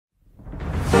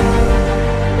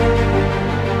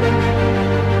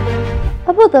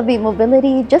Abu Dhabi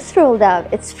Mobility just rolled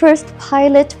out its first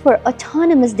pilot for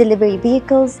autonomous delivery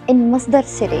vehicles in Masdar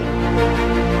City.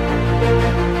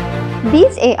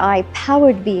 These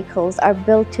AI-powered vehicles are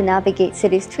built to navigate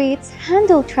city streets,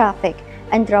 handle traffic,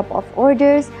 and drop off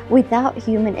orders without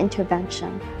human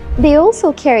intervention. They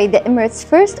also carry the Emirates'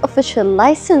 first official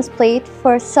license plate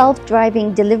for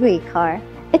self-driving delivery car.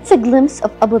 It's a glimpse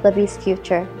of Abu Dhabi's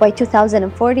future. By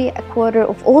 2040, a quarter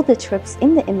of all the trips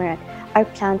in the Emirate are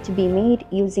planned to be made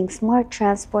using smart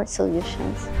transport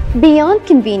solutions. Beyond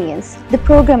convenience, the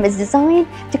program is designed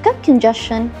to cut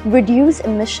congestion, reduce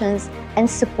emissions, and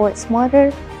support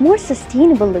smarter, more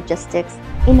sustainable logistics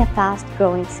in a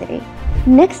fast-growing city.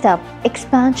 Next up,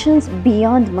 expansions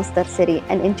beyond Masdar City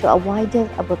and into a wider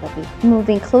Abu Dhabi,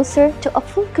 moving closer to a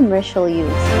full commercial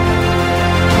use.